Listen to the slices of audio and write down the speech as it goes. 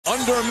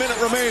Under a minute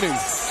remaining.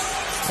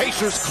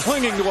 Pacers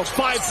clinging to a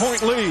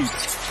 5-point lead.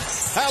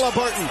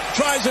 Halliburton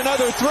tries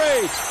another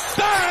three.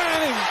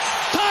 Bang!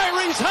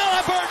 Tyrese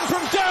Halliburton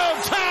from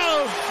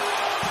downtown.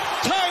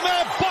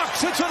 Timeout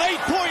Bucks. It's an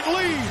 8-point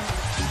lead.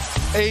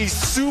 A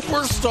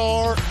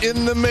superstar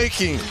in the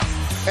making.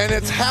 And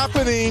it's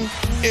happening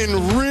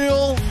in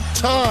real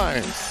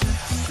time.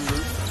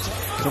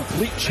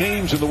 Complete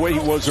change in the way he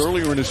was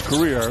earlier in his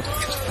career.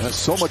 Has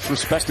so much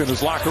respect in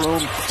his locker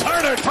room.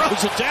 Turner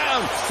throws it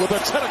down with a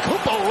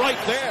Antetokounmpo right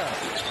there.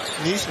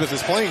 Nesmith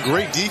is playing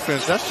great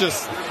defense. That's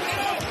just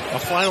a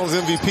Finals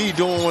MVP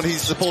doing what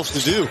he's supposed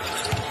to do.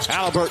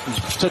 Halliburton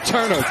to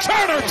Turner.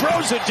 Turner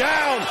throws it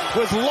down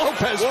with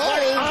Lopez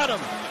right on him.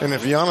 And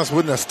if Giannis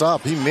wouldn't have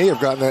stopped, he may have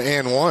gotten an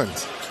and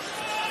ones.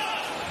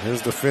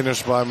 Here's the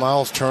finish by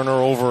Miles Turner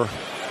over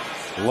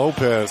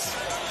Lopez.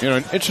 You know,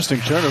 an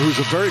interesting Turner, who's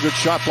a very good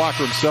shot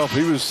blocker himself.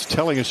 He was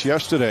telling us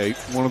yesterday,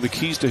 one of the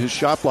keys to his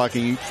shot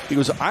blocking, he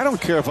goes, I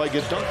don't care if I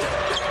get dunked.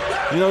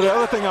 You know, the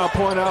other thing I'll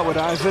point out with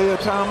Isaiah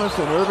Thomas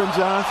and Irvin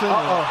Johnson.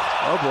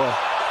 Oh, boy.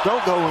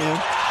 Don't go in.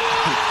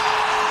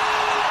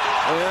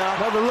 Yeah,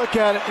 another look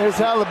at it. Here's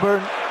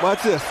Halliburton.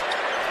 Watch this.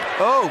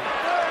 Oh,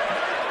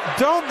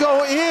 don't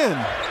go in.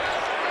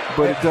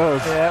 But it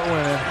does. Yeah, it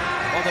went in.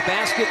 On the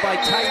basket by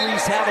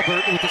Tyrese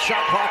Halliburton with the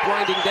shot clock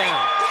winding down.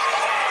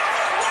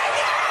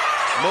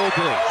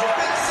 Mobley.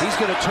 He's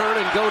going to turn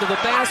and go to the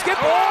basket.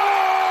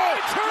 Oh!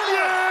 Turner!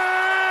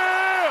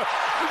 Yeah!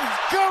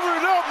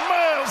 Covered up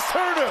Miles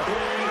Turner.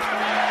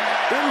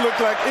 It looked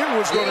like it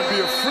was going to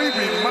be a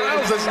freebie.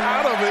 Miles is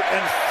out of it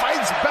and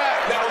fights back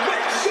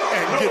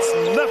and gets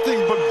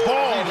nothing but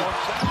ball.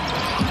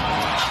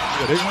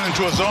 Yeah, they went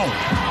into a zone.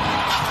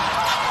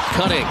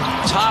 Cutting.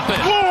 Toppin.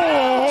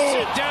 Whoa!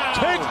 Sit down.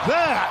 Take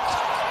that.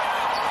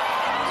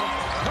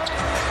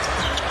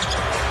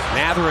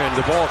 Mathurin,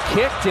 the ball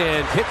kicked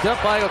and picked up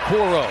by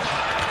Okoro.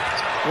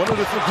 One of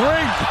the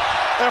great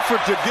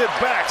effort to get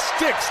back.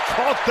 Sticks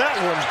caught that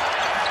one.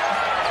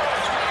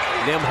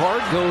 Nembhard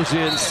goes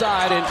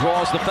inside and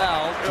draws the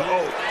foul.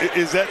 Oh,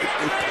 is that?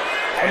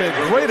 I mean,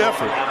 great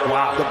effort.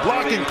 Wow. The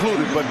block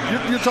included, but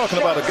you're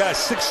talking about a guy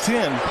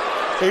 6'10",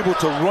 able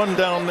to run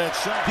down that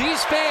shot.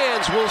 These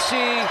fans will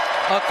see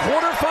a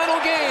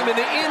quarterfinal game in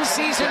the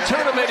in-season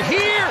tournament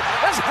here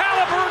as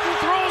Halliburton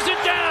throws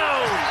it down.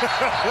 The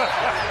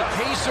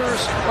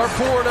Pacers are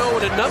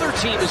 4-0 and another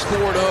team is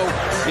 4-0.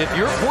 If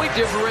your point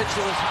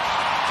differential is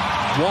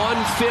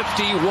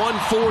 150-149.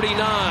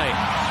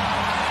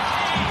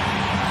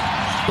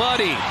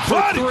 Buddy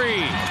for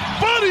three.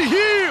 Buddy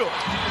Hield.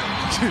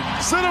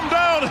 Sit him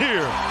down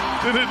here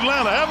in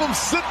Atlanta. Have him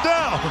sit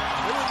down.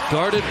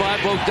 Guarded by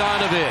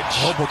Bogdanovic.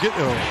 Oh,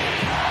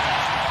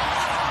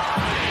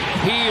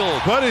 Hield.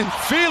 Buddy,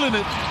 feeling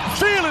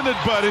it,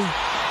 buddy.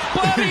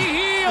 Buddy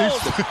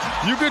Hield.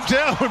 You could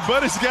tell when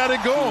Buddy's got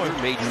it going.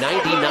 Made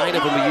 99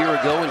 of them a year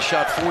ago and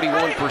shot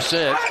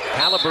 41%.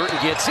 Halliburton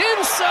gets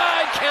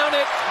inside. Count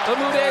it.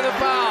 Amude the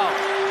foul.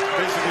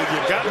 Basically,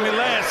 you got me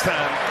last time.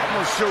 I'm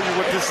going to show you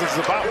what this is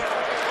about. I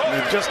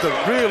mean, just a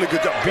really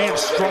good job. Being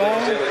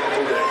strong,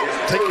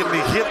 taking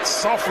the hit,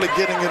 softly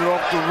getting it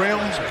off the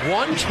rims.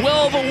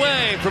 112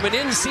 away from an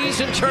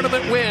in-season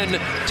tournament win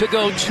to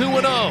go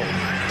 2-0.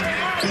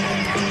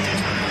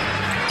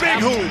 Big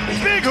hoop,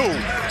 big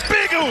hoop,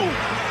 big hoop.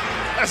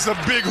 That's a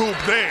big hoop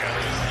there.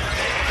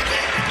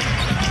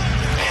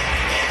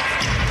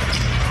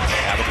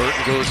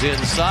 Halliburton goes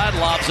inside,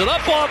 lobs it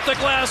up off the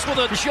glass with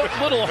a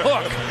little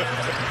hook.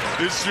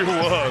 It sure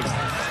was.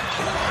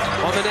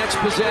 On the next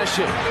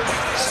possession,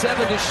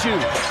 7 to shoot.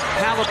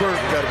 Halliburton.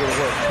 Got to go to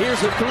work. Here's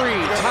a three.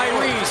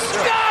 Tyrese.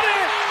 Got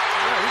it!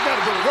 You got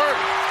to go to work.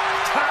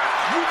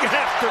 You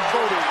have to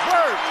go to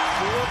work.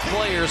 4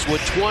 players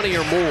with 20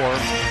 or more,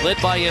 led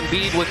by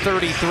Embiid with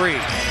 33.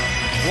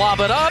 Lob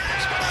it up.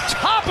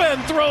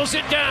 Toppin throws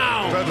it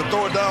down. Tried to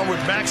throw it down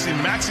with Maxey.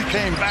 Maxey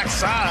came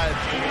backside.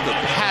 The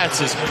pass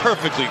is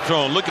perfectly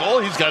thrown. Look, all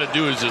he's got to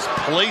do is just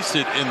place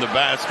it in the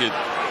basket.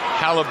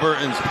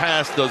 Halliburton's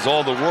pass does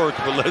all the work,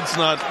 but let's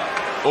not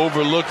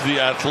overlook the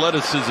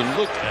athleticism.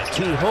 Look at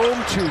 2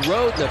 home, 2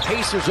 road. The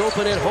Pacers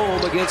open at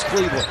home against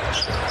Cleveland.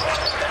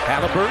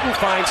 Halliburton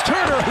finds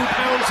Turner, who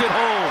pounds it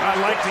home. I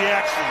like the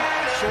action.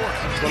 Short.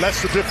 Well,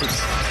 that's the difference.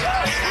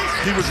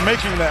 He was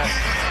making that.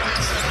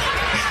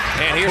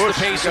 And here's push.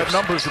 the Pacers. You got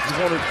numbers if you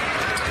want to.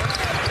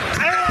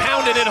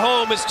 Pounded it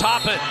home is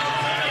Toppin.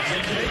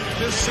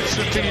 This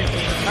Sixer team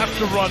have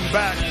to run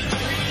back.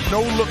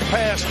 No look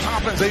pass.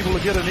 Toppin's able to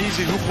get an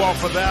easy hoop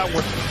off of that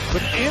one.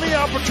 But any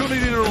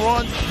opportunity to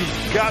run,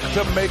 you've got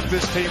to make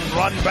this team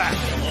run back.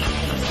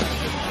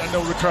 I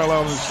know Rick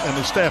Carlisle and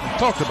his staff have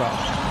talked about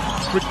it.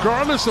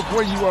 Regardless of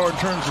where you are in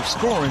terms of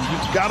scoring,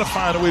 you've got to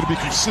find a way to be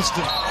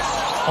consistent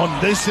on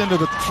this end of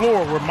the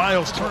floor where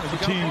Miles turns the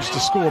teams to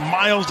score.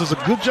 Miles does a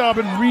good job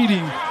in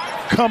reading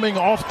coming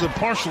off the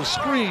partial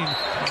screen.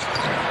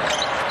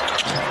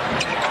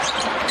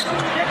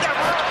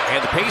 And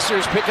the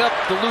Pacers pick up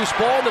the loose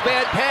ball and the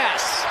bad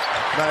pass.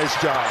 Nice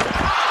job.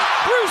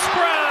 Bruce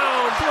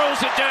Brown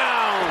throws it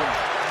down.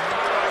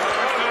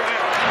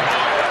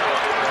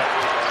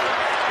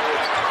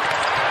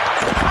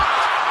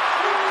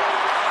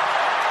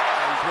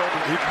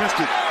 missed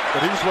it,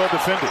 but he was well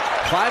defended.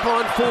 5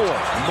 on 4.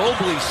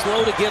 Mobley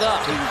slow to get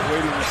up. He was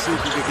waiting to see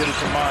if he could get it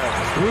to Miles.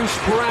 Bruce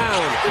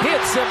Brown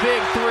hits a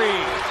big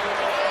three.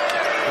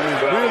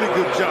 Really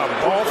good job.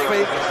 Ball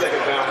fake,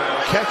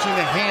 catching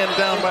the hand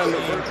down by the...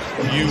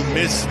 You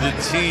miss the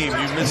team.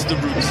 You miss the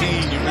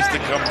routine. You miss the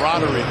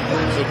camaraderie.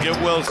 So get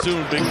well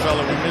soon, big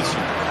fella. We miss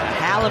you.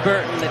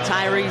 Halliburton, the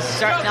Tyrese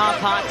starting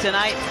off hot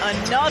tonight.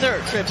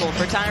 Another triple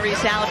for Tyrese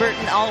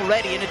Halliburton,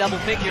 already in a double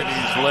figure.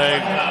 His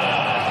leg.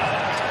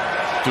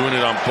 Doing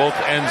it on both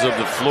ends of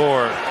the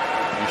floor.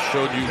 He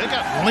showed you. They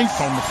got length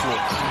on the floor.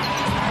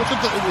 Look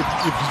at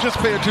if you just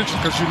pay attention,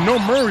 because you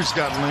know Murray's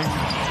got length.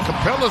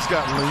 Capella's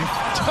got length.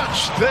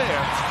 Touch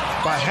there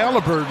by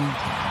Halliburton.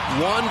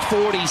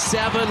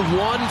 147,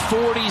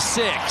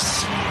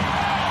 146.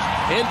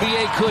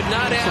 NBA could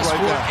not ask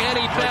for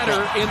any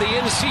better in the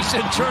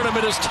in-season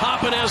tournament as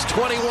Toppin has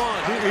 21.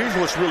 Here's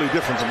what's really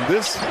different from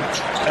this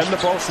and the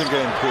Boston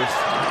game, Chris,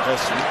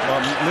 as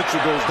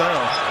Mitchell goes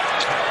down.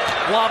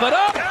 Lob it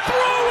up,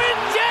 throw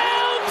it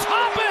down,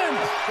 Toppin!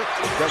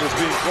 That was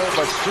being called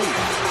by Stu.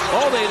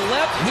 Oh, they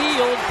left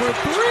Hield for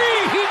 3.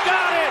 He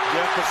got it!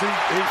 Yeah, because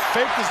he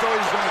faked as though he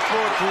was going to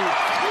throw it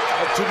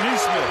to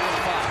Neesmith.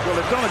 Well,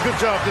 they've done a good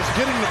job just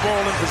getting the ball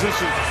in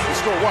position to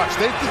score. Watch,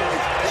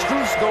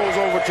 Strus goes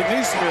over to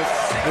Neesmith,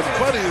 and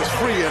Buddy is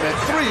free. And at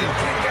 3,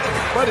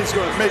 Buddy's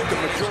going to make the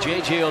majority.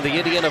 JJ on the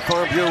Indiana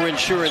Farm Bureau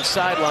Insurance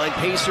sideline.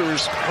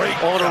 Pacers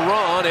on a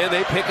run, and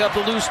they pick up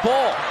the loose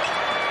ball.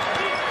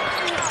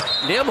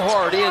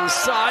 Nembhard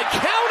inside,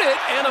 count it,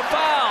 and a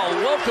foul.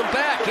 Welcome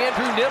back,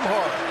 Andrew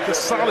Nembhard. The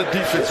solid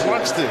defense.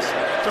 Watch this.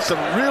 Just a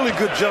really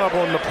good job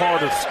on the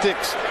part of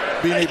Sticks,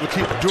 being able to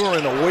keep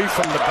Duren away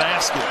from the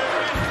basket.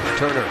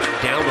 Turner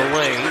down the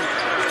lane.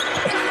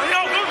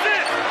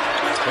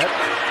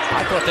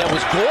 I thought that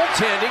was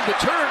goaltending,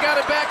 but Turner got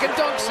it back and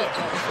dunks it.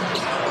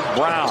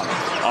 Brown.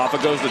 Off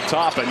it goes to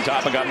Toppin.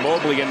 Toppin got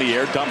Mobley in the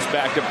air. Dumps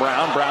back to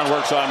Brown. Brown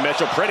works on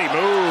Mitchell. Pretty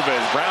move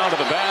as Brown to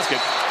the basket.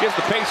 Gives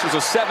the Pacers a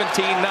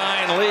 17-9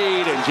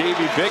 lead. And J.B.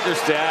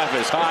 Bickerstaff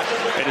is hot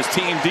in his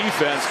team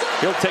defense.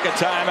 He'll take a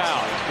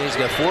timeout. He's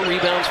got 4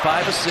 rebounds,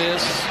 5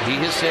 assists. He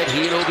has said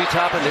he and Obi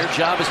Toppin, their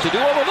job is to do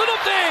all the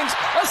little things.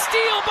 A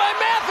steal by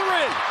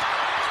Mathurin.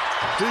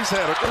 He's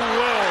had a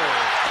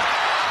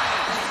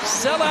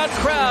sellout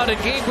crowd at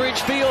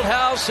Gainbridge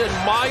Fieldhouse, and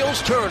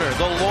Miles Turner,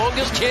 the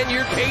longest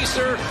tenured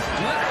Pacer.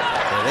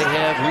 And they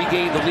have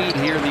regained the lead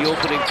here in the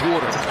opening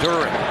quarter.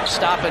 Duren,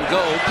 stop and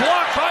go,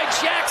 blocked by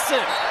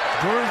Jackson.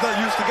 Duren's not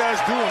used to guys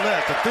doing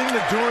that. The thing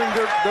that Duren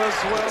does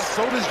well,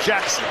 so does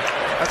Jackson.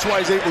 That's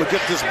why he's able to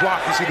get this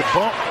block. You see the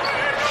bump?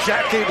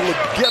 Jack able to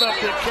get up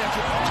there, catch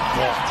it.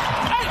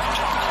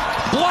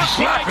 Blocked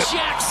by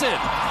Jackson.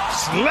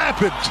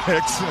 Slap it,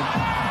 Jackson.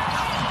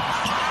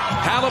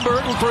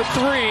 Halliburton for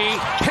 3.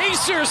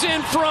 Pacers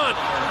in front.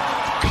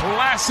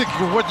 Classic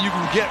of what you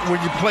can get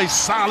when you play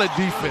solid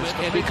defense.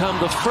 And become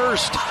the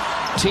first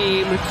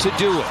team to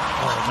do it.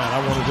 Oh, man, I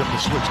wanted them to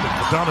switch.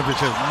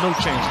 Bogdanovich has no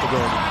chance to go.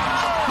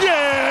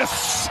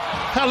 Yes!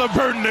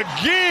 Halliburton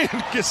again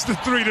gets the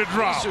 3 to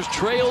drop. Pacers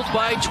trailed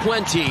by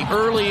 20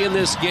 early in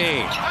this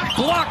game.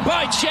 Blocked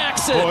by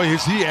Jackson. Boy,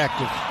 is he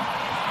active.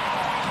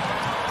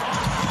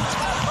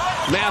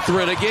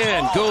 Mathurin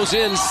again goes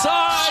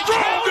inside.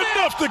 Strong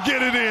enough to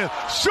get it in.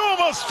 Show him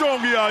how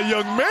strong you are,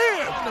 young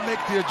man. To make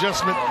the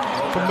adjustment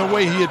from the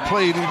way he had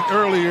played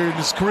earlier in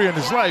his career, in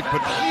his life.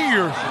 But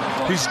here,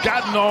 he's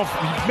gotten off.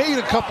 He made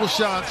a couple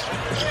shots.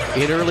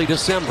 In early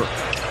December.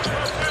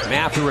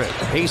 Mathurin.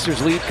 Pacers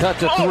lead cut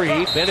to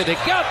 3. Benedict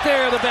got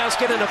there, the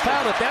basket, and a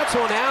foul. If that's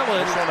on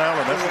Allen. That's on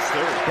Allen. That's his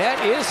 3rd.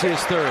 That is his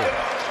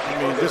 3rd. I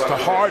mean, just a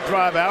hard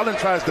drive. Allen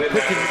tries to pick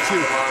it. You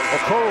see,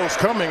 Okoro's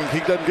coming. He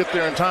doesn't get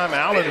there in time.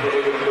 Allen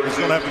is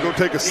going to have to go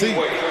take a seat.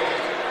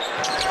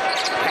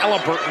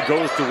 Halliburton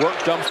goes to work,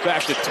 dumps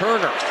back to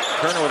Turner.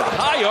 Turner with a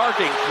high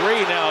arcing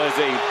 3 now is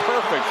a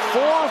perfect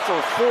 4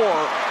 for 4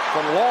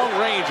 from long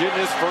range in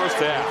this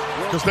first half.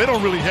 Because they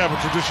don't really have a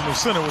traditional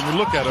center when you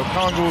look at it.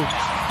 Congo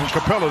and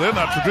Capella, they're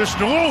not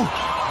traditional. Oh,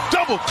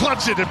 double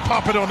clutch it and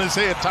pop it on his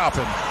head,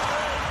 Toppin.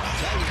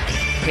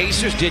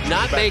 Pacers did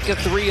not make a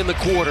 3 in the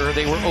quarter.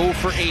 They were 0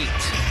 for 8.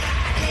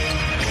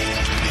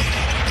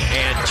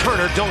 And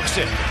Turner dunks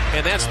it.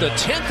 And that's the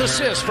 10th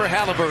assist for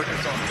Halliburton.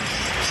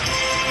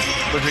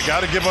 But you got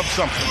to give up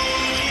something.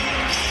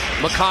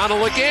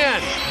 McConnell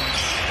again.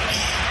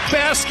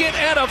 Basket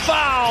and a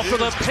foul for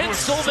the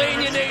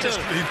Pennsylvania native.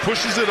 He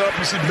pushes it up.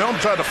 You see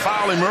Melton tried to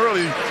foul him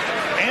early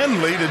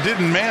and late. It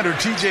didn't matter.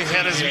 TJ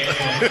had his...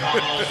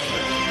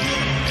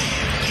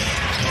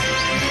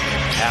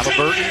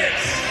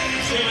 Halliburton.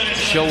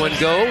 Show and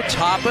go.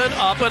 Toppin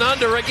up and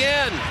under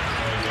again.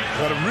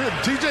 But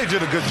TJ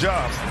did a good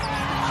job.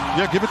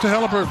 Yeah, give it to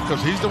Halliburton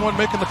because he's the one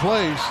making the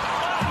plays.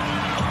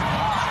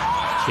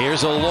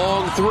 Here's a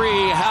long 3.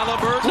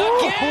 Halliburton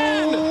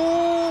again.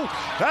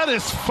 That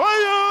is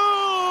fire.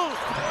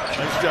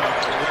 Nice job.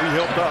 He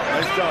helped out.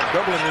 Nice job.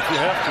 Doubling if you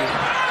have to.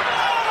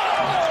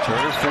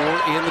 Turner 4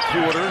 in the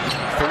quarter.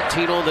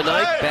 13 on the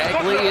night.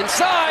 Bagley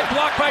inside.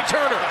 Blocked by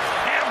Turner.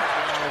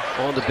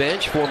 on the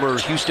bench, former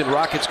Houston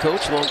Rockets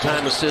coach,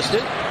 longtime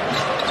assistant.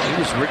 He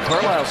was Rick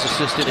Carlisle's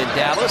assistant in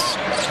Dallas.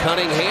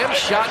 Cunningham,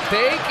 shot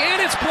fake,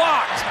 and it's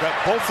blocked. Got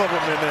both of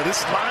them in there.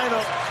 This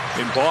lineup.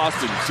 In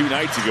Boston 2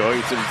 nights ago,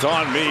 he said, it's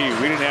on me.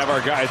 We didn't have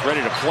our guys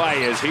ready to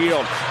play. As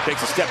Hield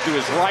takes a step to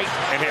his right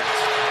and hits.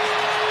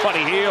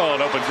 Buddy Hield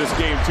opens this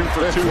game 2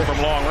 for 2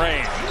 from long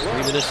range.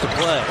 3 minutes to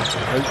play.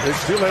 They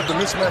still have the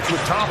mismatch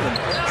with Toppin,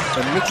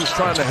 and Mitch is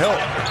trying to help.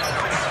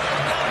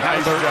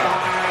 Nice job.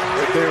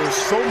 But there was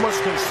so much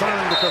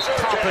concern because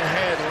Toppin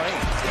had lane.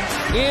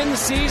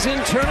 In-season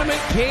tournament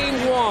game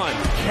 1.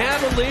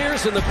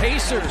 Cavaliers and the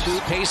Pacers.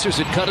 The Pacers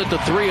had cut it to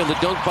 3 on the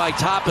dunk by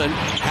Toppin.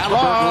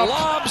 Halliburton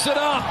lobs it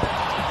up.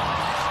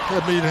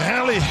 I mean,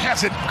 Hallie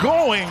has it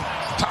going.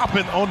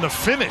 Toppin on the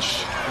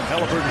finish. And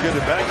Halliburton get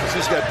it back because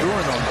he's got Duran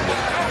on the way.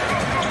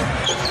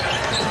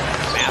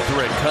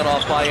 Mathurin cut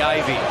off by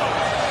Ivy.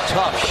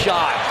 Tough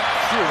shot.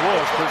 Sure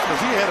was,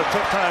 because he had a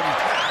tough time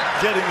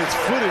getting his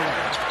footing.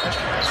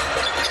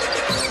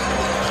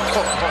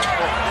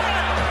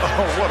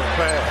 Oh, what a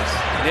pass.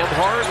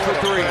 Nembhard for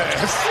 3.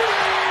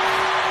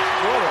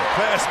 What a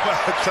pass by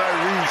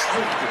Tyrese.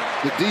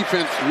 The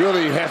defense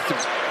really has to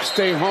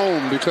stay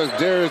home because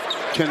Darius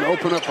can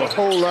open up a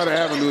whole lot of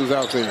avenues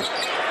out there.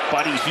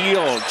 Buddy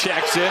Hield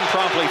checks in,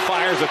 promptly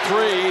fires a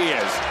 3.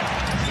 As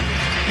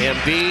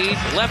Embiid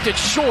left it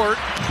short.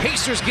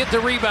 Pacers get the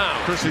rebound.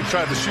 Chris, he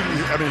tried to shoot.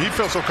 I mean, he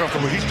felt so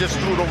comfortable. He just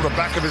threw it over the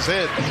back of his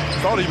head.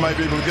 Thought he might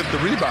be able to get the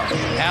rebound.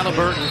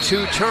 Halliburton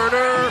to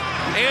Turner.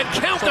 And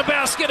count the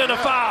basket and a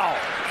foul.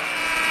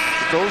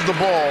 Goes the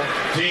ball.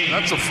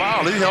 That's a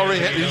foul.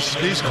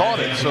 He's caught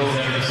it, so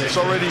it's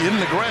already in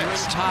the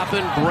grass.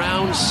 Toppin,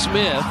 Brown,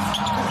 Smith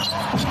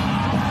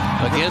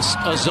against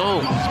a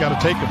zone. He's got to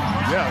take him.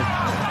 Yeah.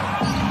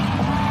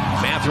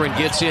 Mathurin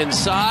gets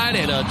inside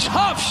and a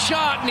tough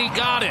shot, and he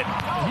got it.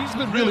 He's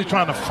been really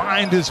trying to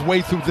find his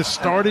way through this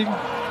starting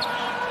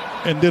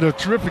and did a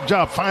terrific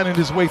job finding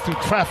his way through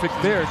traffic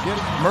there.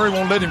 Murray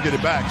won't let him get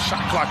it back.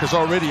 Shot clock is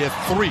already at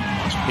 3.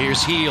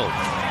 Here's Hield.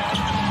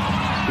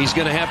 He's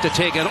going to have to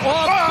take an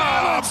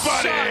off-balance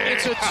shot.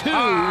 It's a 2.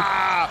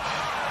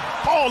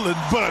 Ballin'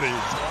 buddy.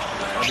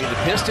 I mean, the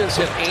Pistons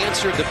have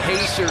answered the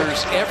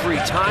Pacers every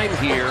time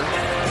here.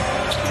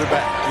 They're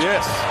back.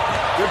 Yes.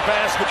 Good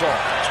basketball.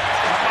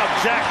 How about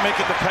Jack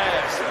making the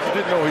pass? You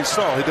didn't know he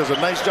saw. He does a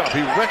nice job.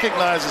 He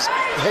recognizes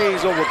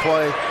Hayes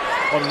overplay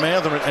on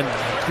Mathurin and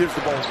gives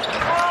the ball.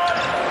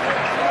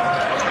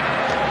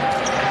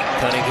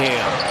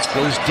 Cunningham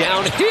goes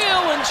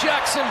downhill and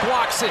Jackson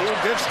blocks it. Who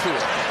gets to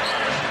it?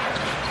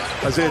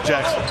 Isaiah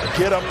Jackson,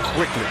 get up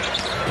quickly.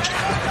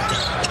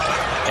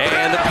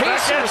 And the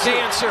Pacers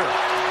answer.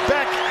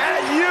 Back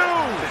at you.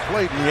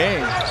 Played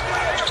Niang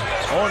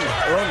on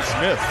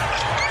Smith.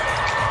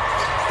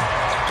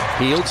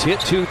 Fields hit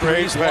 2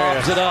 threes,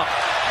 lobs it up.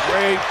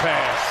 Great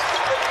pass.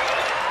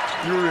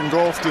 You're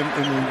engulfed in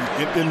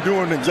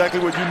doing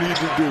exactly what you need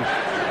to do.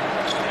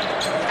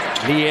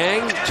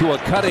 Niang to a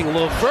cutting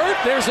LeVert.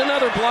 There's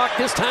another block.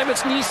 This time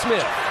it's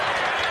Nesmith.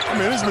 I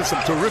mean, there's been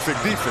some terrific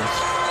defense.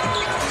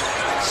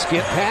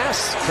 Skip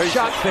pass,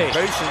 shot fake.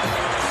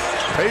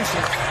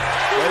 Patience.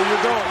 There you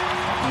go.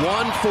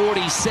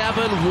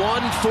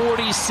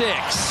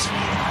 147-146.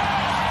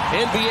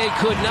 NBA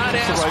could not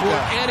ask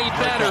for any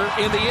better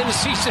in the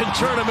in-season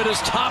tournament as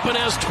Toppin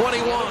has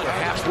 21.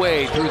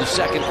 Halfway through the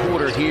second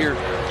quarter here.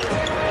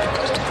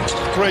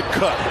 Great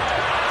cut.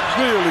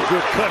 Really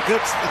good cut.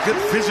 Good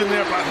vision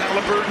there by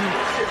Halliburton.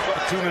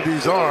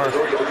 Opportunities are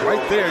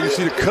right there. You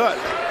see the cut.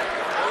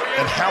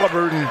 And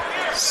Halliburton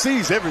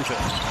sees everything.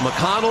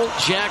 McConnell,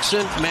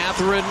 Jackson,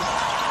 Mathurin,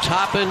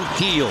 Toppin,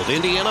 Hield.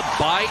 Indiana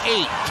by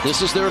 8.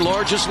 This is their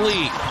largest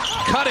lead.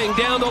 Cutting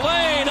down the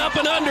lane, up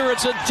and under.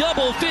 It's a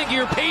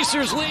double-figure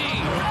Pacers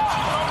lead.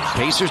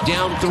 Pacers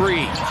down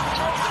 3.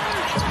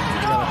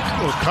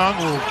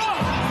 Conroe.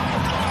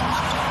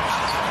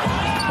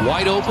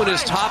 Wide open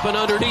is Toppin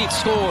underneath,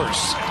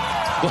 scores.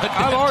 But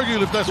I'd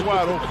argue if that's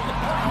wide open.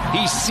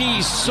 He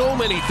sees so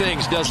many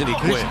things, doesn't he,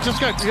 Quinn? He's just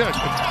got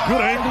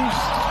good angles.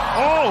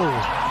 Oh!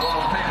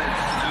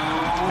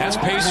 That's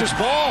Pacers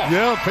ball.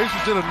 Yeah,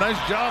 Pacers did a nice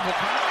job.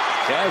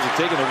 Cavs are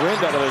taking the wind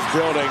out of this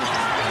building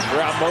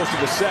throughout most of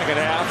the second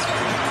half.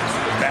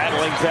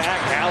 Battling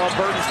back.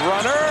 Halliburton's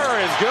runner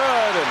is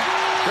good. And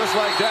just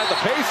like that, the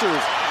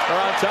Pacers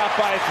are on top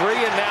by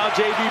 3. And now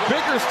J.B.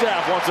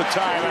 Bickerstaff wants a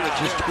timeout.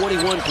 Just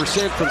 21%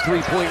 from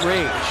three-point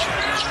range.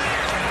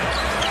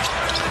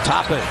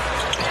 Toppin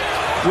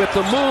with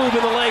the move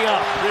and the layup.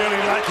 Really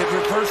like it.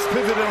 Reverse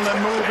pivot on that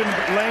move in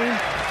the lane.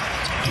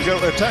 You go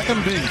attack and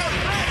beat.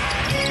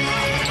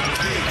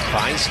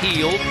 Finds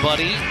Hield.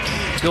 Buddy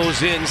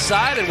goes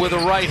inside and with a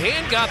right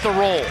hand got the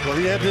roll. Well,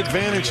 he had the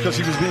advantage because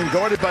he was being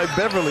guarded by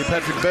Beverly.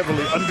 Patrick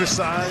Beverly,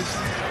 undersized.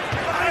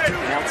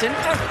 Melton,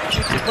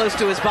 too close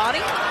to his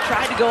body.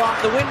 Tried to go off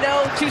the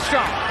window. Too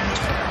strong.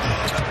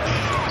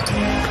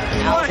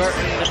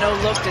 Halliburton, the no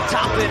look to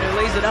Toppin, who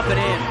lays it up and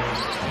in.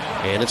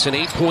 And it's an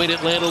 8-point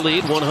Atlanta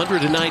lead,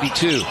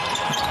 192.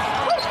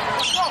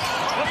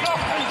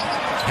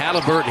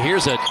 Haliburton,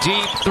 here's a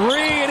deep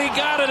three, and he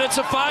got it. It's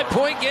a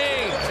 5-point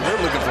game. They're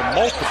looking for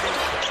multiple.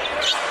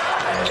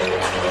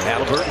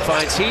 Haliburton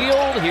finds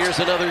Hield. Here's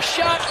another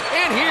shot,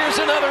 and here's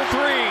another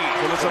three.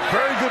 Well, it's a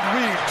very good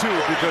read, too,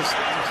 because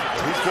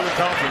he's feeling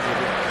confident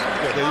with it.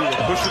 Yeah, they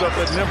either push it up,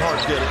 let Nembhard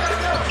get it.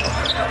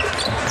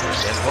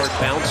 Nembhard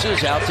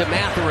bounces out to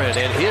Mathurin,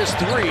 and his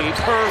three,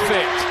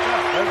 perfect.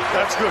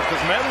 That's good,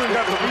 because Mathurin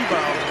got the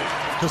rebound.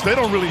 Because they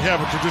don't really have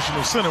a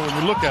traditional center when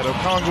you look at it.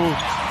 Congo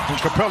and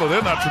Capella,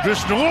 they're not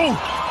traditional. Oh,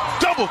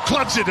 double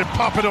clutch it and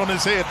pop it on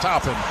his head,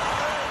 topping.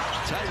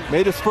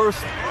 Made his first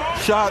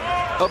shot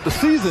of the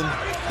season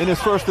in his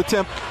first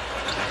attempt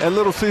at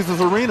Little Caesars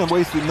Arena.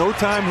 Wasted no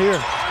time here.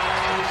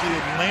 See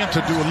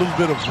Atlanta do a little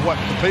bit of what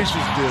the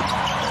Pacers did.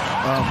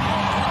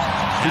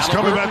 He's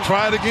coming back,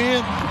 try it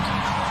again.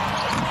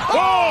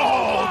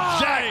 Oh,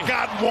 Jack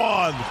got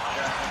one.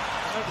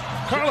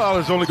 Carlisle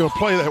is only going to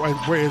play that way,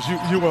 as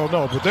you well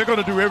know, but they're going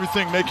to do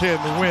everything they can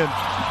to win.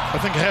 I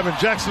think having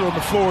Jackson on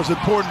the floor is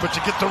important, but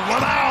you get to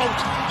run out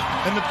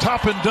and the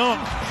top and dunk.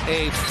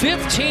 A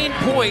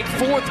 15-point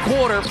fourth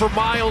quarter for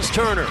Miles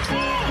Turner.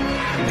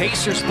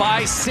 Pacers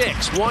by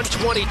 6,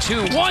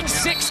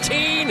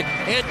 122-116,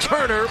 and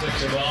Turner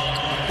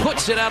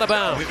puts it out of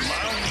bounds.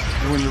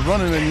 When you're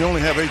running and you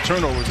only have 8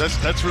 turnovers,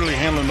 that's really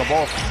handling the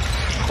ball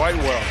quite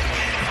well.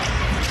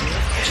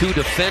 2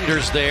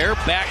 defenders there.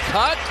 Back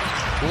cut.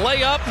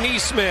 Layup,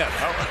 Nesmith.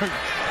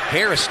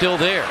 Harris still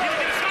there.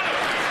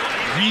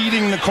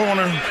 Reading the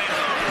corner.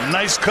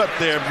 Nice cut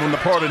there from the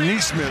part of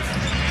Nesmith.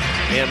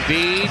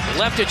 Embiid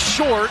left it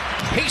short.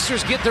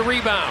 Pacers get the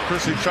rebound.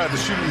 Chris, he tried to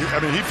shoot. I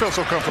mean, he felt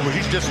so comfortable.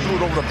 He just threw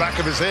it over the back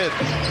of his head.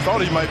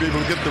 Thought he might be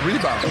able to get the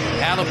rebound.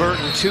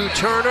 Haliburton to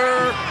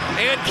Turner.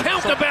 And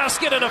count the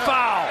basket and a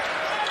foul.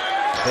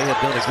 They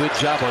have done a good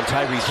job on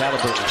Tyrese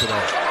Haliburton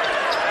tonight.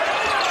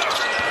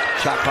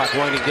 Shot clock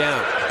winding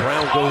down.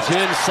 Brown goes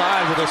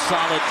inside with a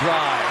solid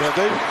drive.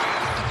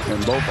 And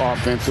both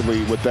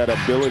offensively with that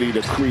ability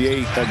to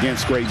create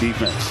against great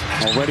defense.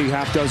 Already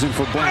half dozen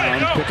for Brown.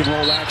 Pick and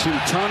roll action.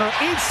 Turner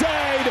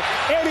inside,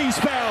 and he's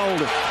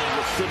fouled.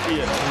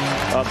 Recipient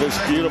of this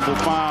beautiful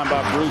find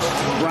by Bruce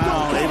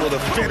Brown, able to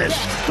finish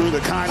through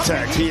the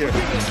contact here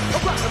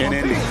in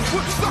Indy.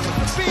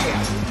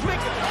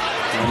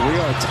 And we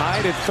are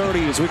tied at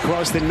 30 as we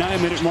cross the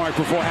 9-minute mark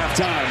before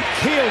halftime.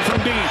 Hield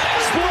from deep.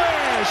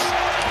 Splash!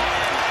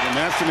 And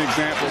that's an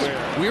example there.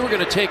 We were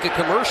going to take a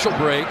commercial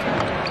break.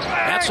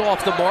 That's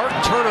off the mark.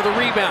 Turner the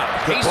rebound.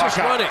 Pacers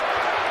running.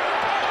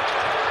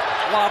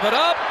 Lob it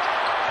up.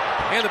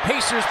 And the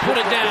Pacers put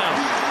it down.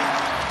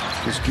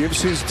 This gives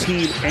his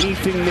team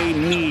anything they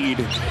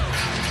need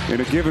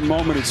in a given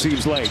moment, it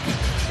seems like.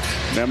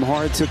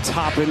 Nembhard to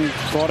Toppin.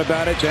 Thought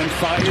about it, then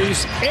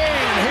fires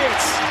and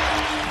hits.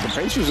 The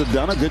Pacers have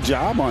done a good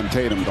job on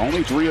Tatum.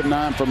 Only 3 of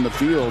 9 from the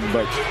field,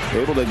 but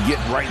able to get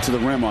right to the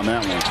rim on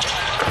that one.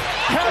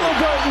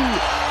 Haliburton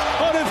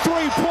on a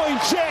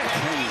 3-point check.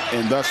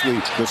 And thusly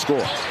the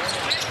score.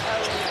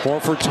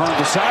 Horford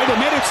turned aside,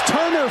 and then it's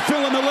Turner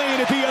filling the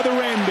lane at the other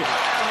end.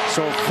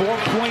 So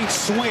 4-point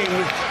swing.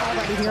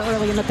 Here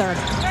early in the third.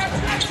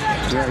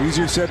 Yeah,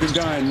 easier said than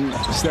done,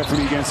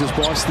 Stephanie, against this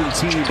Boston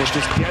team, but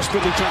just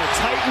desperately trying to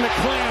tighten the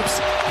clamps.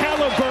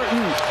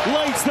 Haliburton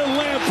lights the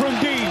lamp from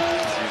deep.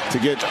 To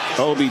get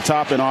Obi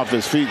Toppin off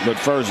his feet, but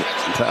first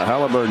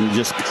Haliburton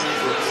just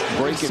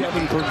breaking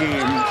 7 per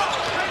game.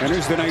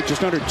 Enters the night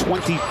just under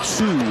 22.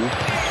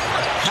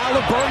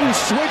 Haliburton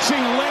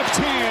switching left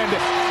hand.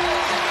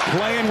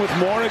 Playing with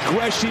more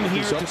aggression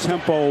here.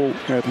 Tempo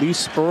at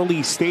least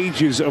early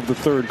stages of the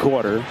third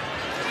quarter.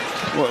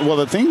 Well,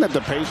 the thing that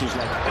the Pacers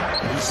like,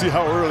 you see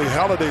how early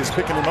Holiday is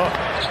picking him up.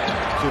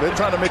 So they're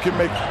trying to make him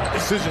make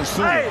decisions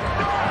soon.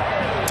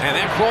 And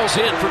that rolls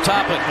in for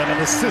Toppin. And an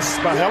assist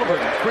by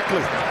Haliburton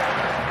quickly.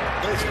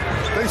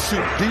 They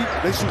shoot deep.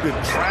 They shoot in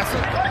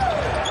traffic.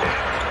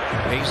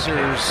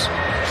 Pacers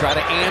try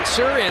to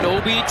answer, and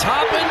Obi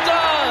Toppin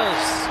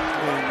does.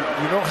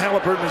 You know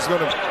Haliburton is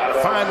going to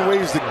find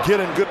ways to get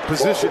in good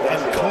position,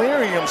 and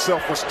clearing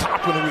himself was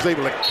Toppin who was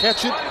able to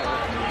catch it.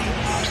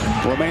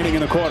 Remaining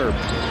in the quarter.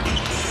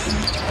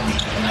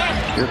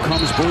 Here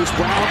comes Bruce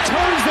Brown.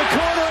 Turns the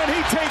corner, and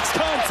he takes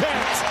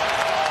contact.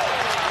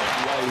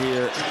 Right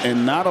here,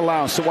 and not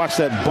allow. So watch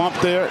that bump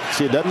there.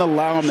 See, it doesn't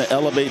allow him to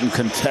elevate and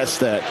contest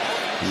that.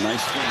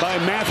 Nice by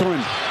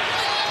Mathurin.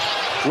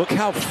 Look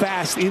how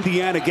fast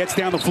Indiana gets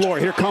down the floor.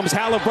 Here comes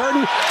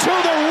Haliburton to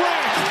the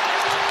rack.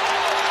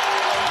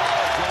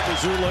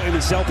 Mazzulla and the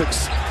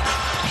Celtics.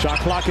 Shot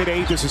clock at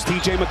 8. This is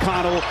T.J.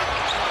 McConnell.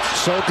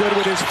 So good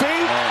with his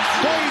feet.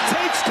 But he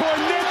takes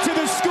Cornette to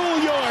the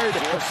schoolyard.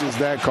 This is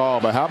that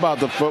call, but how about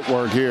the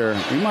footwork here?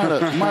 He might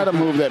have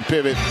moved that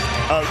pivot.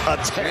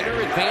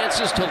 Trainer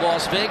advances to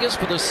Las Vegas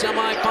for the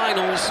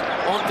semifinals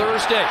on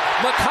Thursday.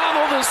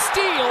 McConnell the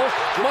steal.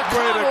 Way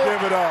to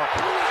give it up.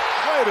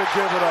 Way to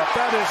give it up.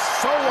 That is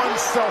so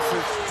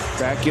unselfish.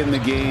 Back in the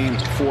game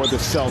for the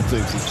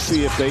Celtics.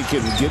 See if they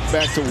can get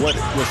back to what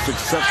was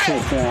successful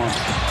for them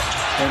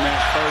in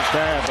that first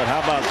half. But how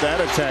about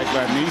that attack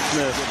by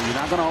Nesmith? You're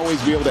not going to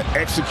always be able to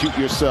execute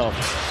yourself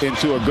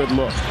into a good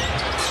look.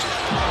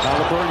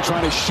 Halliburton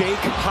trying to shake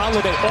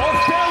Holiday.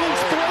 Off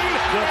balance three,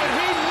 and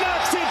he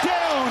knocks it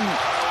down.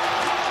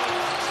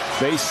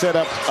 They set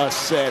up a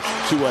set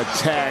to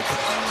attack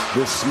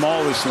the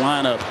smallest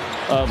lineup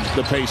of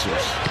the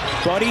Pacers.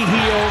 Buddy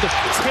Hield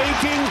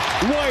taking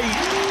White,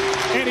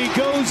 and he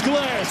goes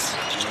glass.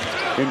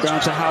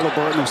 Inbound to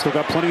Halliburton. Still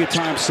got plenty of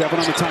time. 7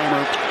 on the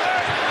timer.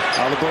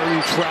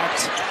 Halliburton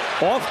trapped.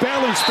 Off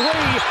balance three,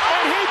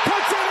 and he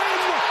puts it in,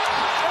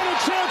 and a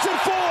chance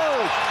at 4.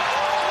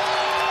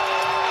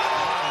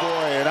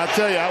 Boy, and I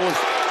tell you,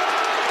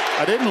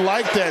 I didn't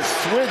like that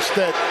switch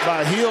that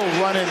by Hield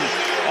running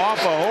off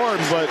of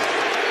Horton, but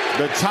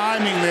the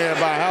timing there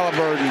by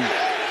Halliburton.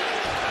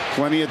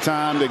 Plenty of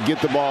time to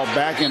get the ball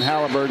back in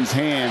Halliburton's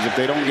hands if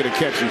they don't get a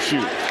catch and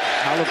shoot.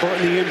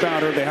 Halliburton, the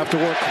inbounder. They have to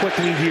work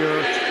quickly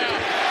here.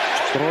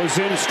 Throws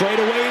in straight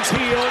away. It's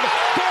Hield.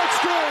 That's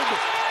good.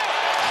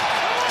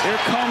 Here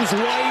comes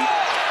White.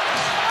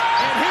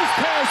 And his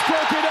pass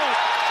broke it up.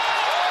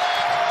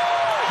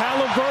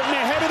 Halliburton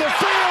ahead of the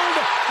field.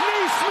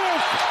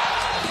 Neesmith.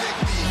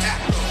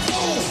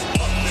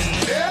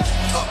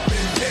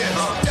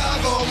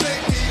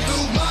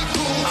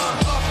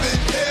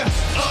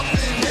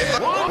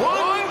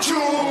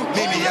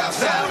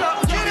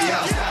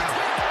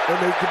 And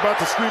they're about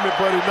to scream at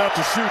Buddy not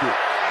to shoot it.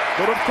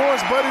 But of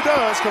course Buddy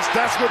does, because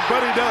that's what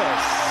Buddy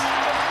does.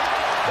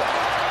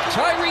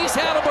 Tyrese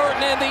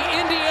Halliburton and the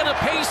Indiana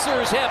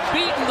Pacers have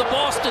beaten the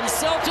Boston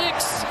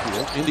Celtics.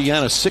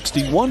 Indiana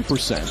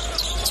 61%.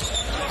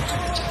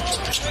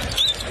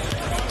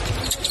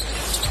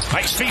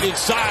 Nice feet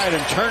inside,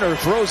 and Turner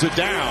throws it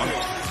down.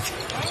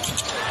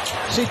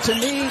 See, to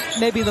me,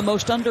 maybe the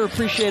most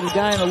underappreciated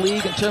guy in the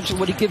league in terms of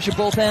what he gives you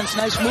both ends.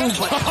 Nice move.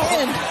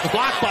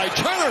 Blocked by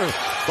Turner.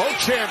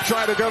 Beauchamp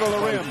trying to go to the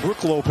rim.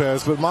 Brook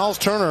Lopez, but Miles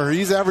Turner,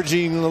 he's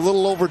averaging a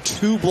little over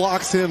 2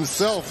 blocks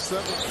himself.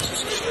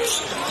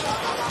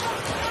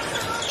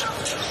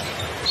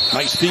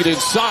 Nice feet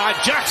inside.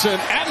 Jackson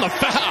and the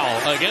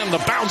foul. Again, the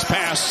bounce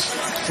pass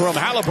from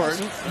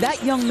Halliburton.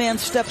 That young man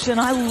steps in.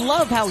 I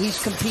love how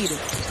he's competing.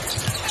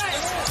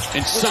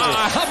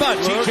 Inside. How about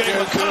T.J.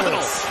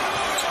 McConnell?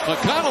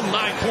 McConnell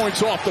 9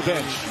 points off the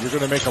bench. You're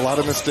going to make a lot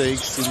of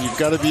mistakes, and you've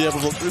got to be able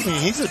to, I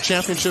mean, he's a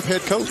championship head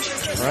coach,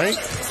 right?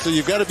 So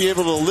you've got to be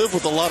able to live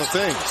with a lot of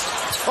things.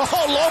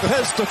 Oh,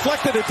 Lopez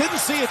deflected it. Didn't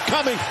see it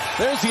coming.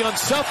 There's the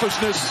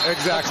unselfishness.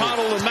 Exactly.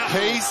 McConnell and Matt.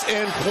 Pace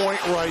and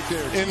point right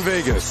there in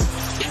Vegas.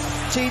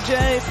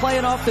 TJ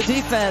playing off the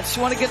defense.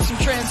 You want to get some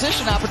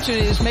transition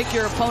opportunities, make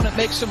your opponent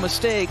make some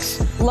mistakes.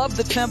 Love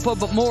the tempo,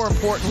 but more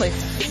importantly,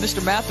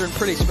 Mr. Mathurin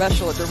pretty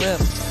special at the rim.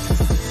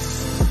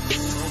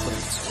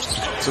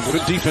 Some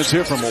good defense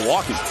here from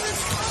Milwaukee.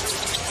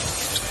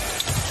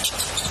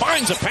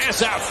 Finds a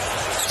pass out.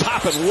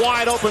 Top and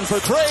wide open for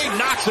Trey.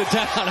 Knocks it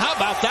down. How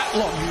about that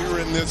look? Here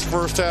in this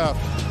first half.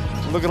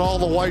 Look at all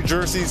the white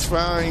jerseys.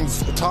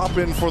 Finds top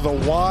in for the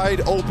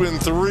wide open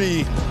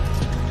 3.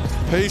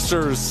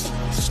 Pacers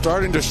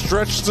starting to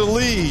stretch the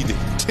lead.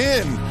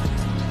 10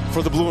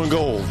 for the blue and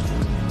gold.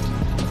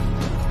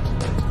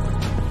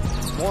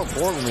 More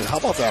importantly, how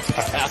about that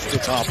pass to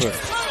top in?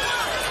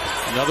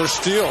 Another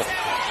steal.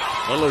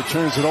 Lillard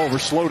turns it over,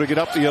 slow to get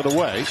up the other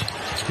way.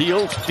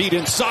 Hield, feet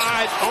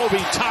inside. Obi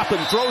Toppin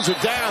throws it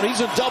down.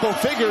 He's in double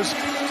figures.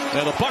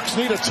 And the Bucks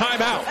need a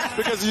timeout.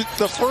 Because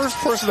the first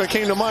person that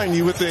came to mind,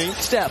 you would think.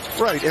 Steph.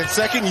 Right. And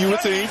second, you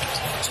would think.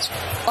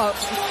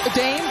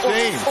 Dame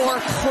or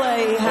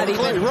Clay had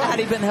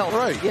he been healthy.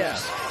 Right.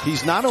 Yes.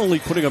 He's not only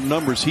putting up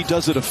numbers, he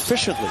does it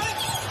efficiently.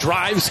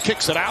 Drives,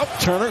 kicks it out.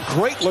 Turner,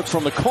 great look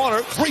from the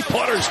corner.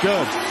 3-pointer's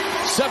good.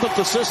 7th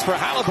assist for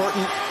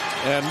Halliburton.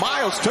 And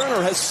Miles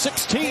Turner has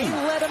 16. They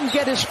let him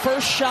get his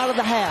first shot of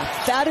the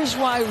half. That is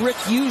why Rick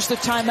used the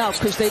timeout,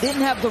 because they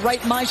didn't have the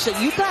right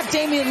mindset. You got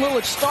Damian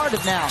Lillard started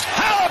now.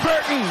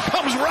 Halliburton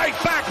comes right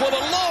back with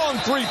a long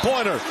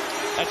 3-pointer.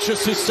 That's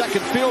just his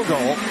second field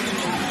goal.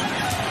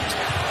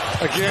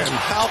 Again,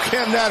 how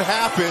can that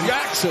happen?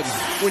 Jackson.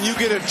 When you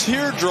get a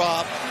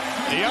teardrop.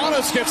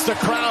 Giannis gets the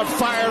crowd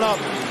fired up.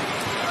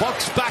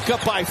 Bucks back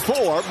up by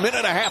 4. Minute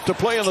and a half to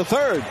play in the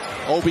third.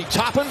 Obi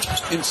Toppin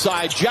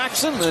inside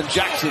Jackson. And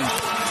Jackson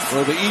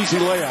with the easy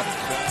layup.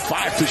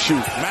 5 to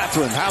shoot.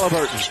 Mathurin,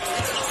 Halliburton.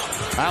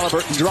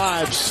 Halliburton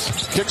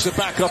drives. Kicks it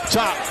back up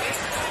top.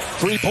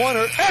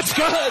 3-pointer. It's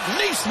good.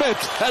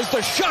 Neesmith as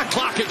the shot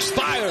clock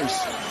expires.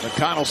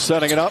 McConnell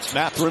setting it up.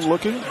 Mathurin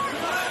looking.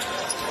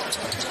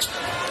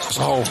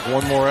 Oh,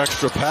 one more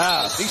extra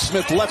pass.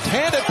 Neesmith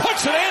left-handed,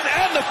 puts it in,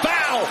 and the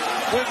foul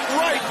went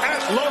right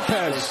at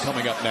Lopez.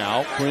 Coming up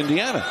now for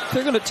Indiana.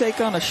 They're going to take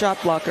on a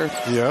shot blocker.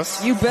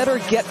 Yes. You better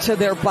get to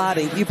their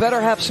body. You better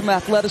have some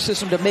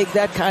athleticism to make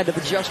that kind of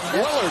adjustment.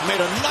 Lillard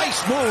made a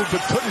nice move,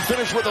 but couldn't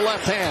finish with the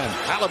left hand.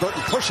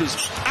 Halliburton pushes.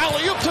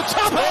 Alley-oop to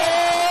top. Oh,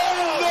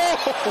 no!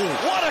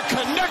 What a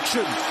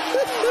connection.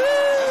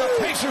 And the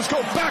Pacers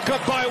go back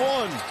up by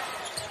 1.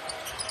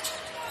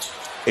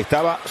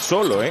 Estaba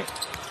solo,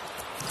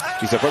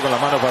 y se fue con la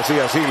mano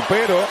vacía así,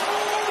 pero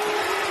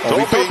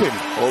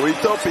Obi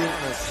Toppin.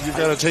 You've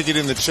got to take it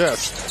in the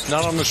chest,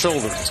 not on the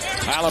shoulder.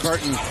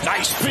 Halliburton,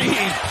 nice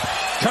speed.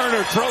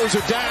 Turner throws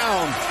it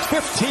down.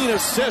 15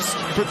 assists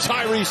for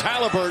Tyrese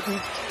Halliburton.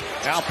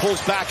 Now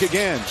pulls back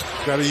again.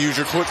 Got to use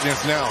your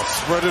quickness now.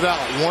 Spread it out.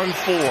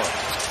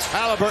 1-4.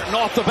 Halliburton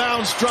off the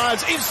bounce,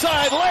 drives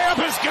inside, layup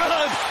is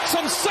good.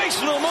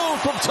 Sensational move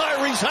from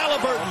Tyrese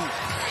Halliburton.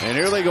 And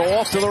here they go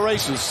off to the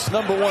races.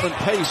 Number one in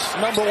pace,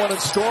 number one in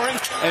scoring,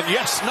 and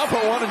yes, number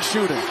one in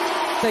shooting.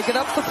 They get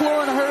up the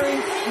floor in a hurry.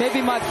 Maybe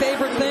my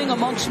favorite thing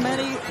amongst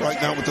many. Right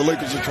now what the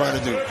Lakers are trying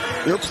to do.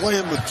 They're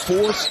playing with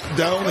force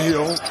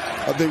downhill.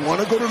 They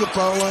want to go to the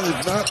foul line.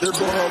 If not, they're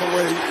going all the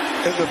way.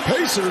 And the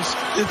Pacers,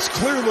 it's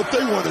clear what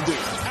they want to do.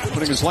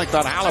 Putting his length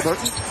on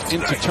Halliburton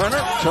into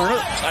Turner. Turner,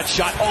 that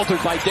shot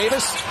altered by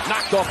Davis.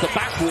 Knocked off the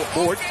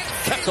backboard.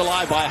 Kept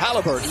alive by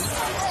Halliburton.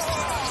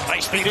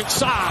 Nice feed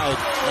inside.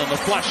 And the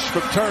flush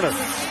from Turner.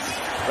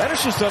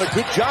 Reddish has done a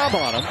good job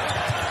on him.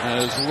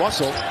 As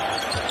Russell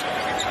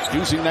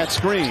using that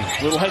screen.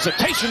 Little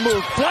hesitation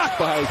move blocked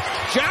by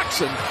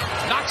Jackson.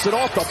 Knocks it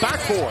off the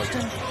backboard.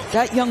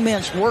 That young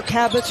man's work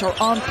habits are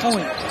on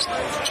point.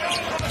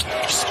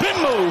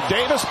 Spin move,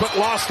 Davis, but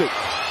lost it.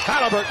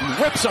 Halliburton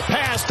whips a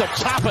pass to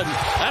Toppin.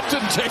 That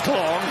didn't take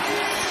long.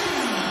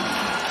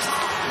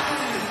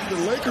 The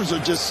Lakers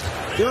are just,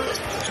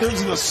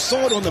 there's an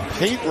assault on the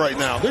paint right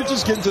now. They're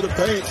just getting to the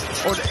paint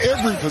on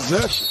every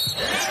possession.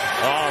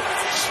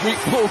 Sweet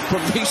move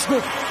from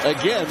Neesmith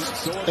again.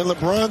 And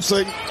LeBron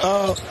saying,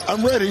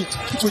 I'm ready,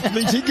 which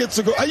means he gets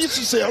to go. I used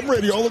to say, I'm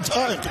ready all the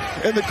time.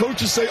 And the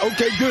coaches say,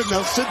 okay, good,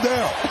 now sit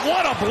down.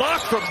 What a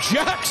block from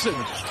Jackson.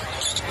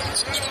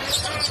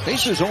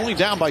 Pacers only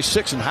down by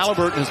 6, and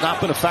Halliburton has not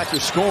been a factor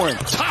scoring.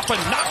 Toppin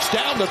knocks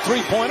down the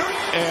three-pointer,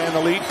 and the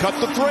lead cut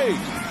the 3.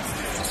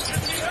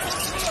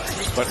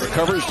 But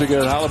recovers to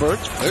get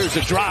Halliburton. There's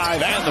the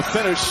drive and the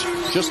finish.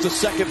 Just a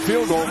second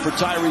field goal for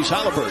Tyrese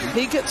Halliburton.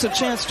 He gets a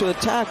chance to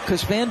attack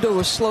because Vando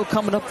was slow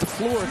coming up the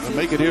floor. To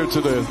make it here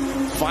to the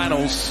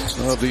finals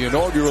of the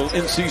inaugural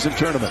in-season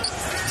tournament.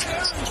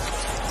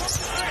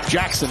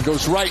 Jackson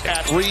goes right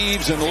at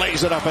Reeves and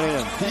lays it up and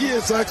in. He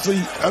is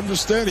actually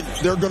understanding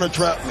they're going to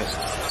trap me.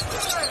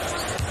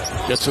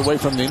 Gets away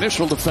from the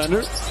initial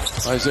defender.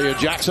 Isaiah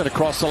Jackson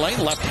across the lane.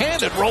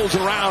 Left-handed, rolls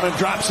around and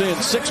drops in.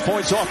 6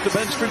 points off the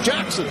bench for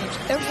Jackson.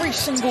 Every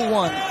single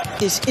one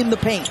is in the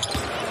paint.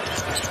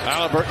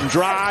 Halliburton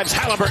drives.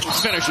 Halliburton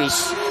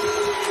finishes.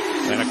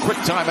 And a quick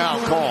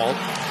timeout called.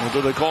 Or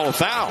do they call a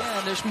foul? Yeah,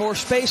 and there's more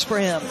space for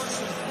him.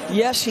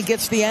 Yes, he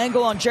gets the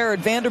angle on Jared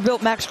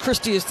Vanderbilt. Max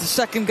Christie is the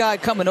second guy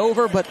coming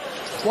over, but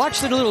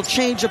watch the little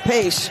change of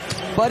pace.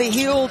 Buddy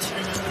Hield,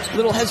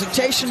 little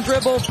hesitation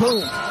dribble, boom.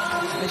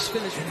 Nice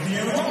finish.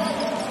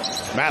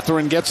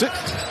 Mathurin gets it,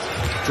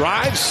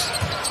 drives,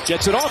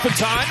 gets it off in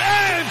time,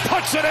 and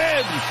puts it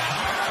in.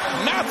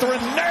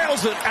 Mathurin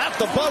nails it at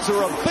the buzzer.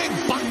 A big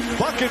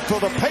bucket for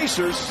the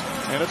Pacers,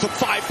 and it's a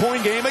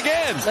 5-point game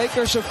again.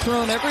 Lakers have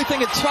thrown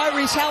everything at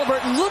Tyrese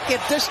Halliburton. Look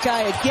at this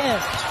guy again.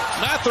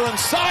 Mathurin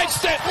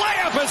sidestep,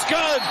 layup is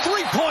good.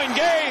 3-point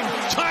game.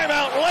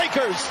 Timeout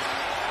Lakers.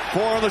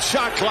 4 on the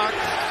shot clock.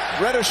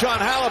 Reddish on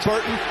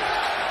Halliburton.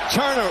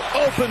 Turner,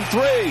 open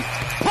 3.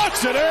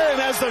 Puts it in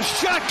as the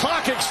shot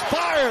clock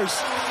expires.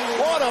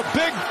 What a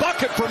big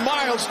bucket for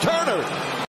Miles Turner.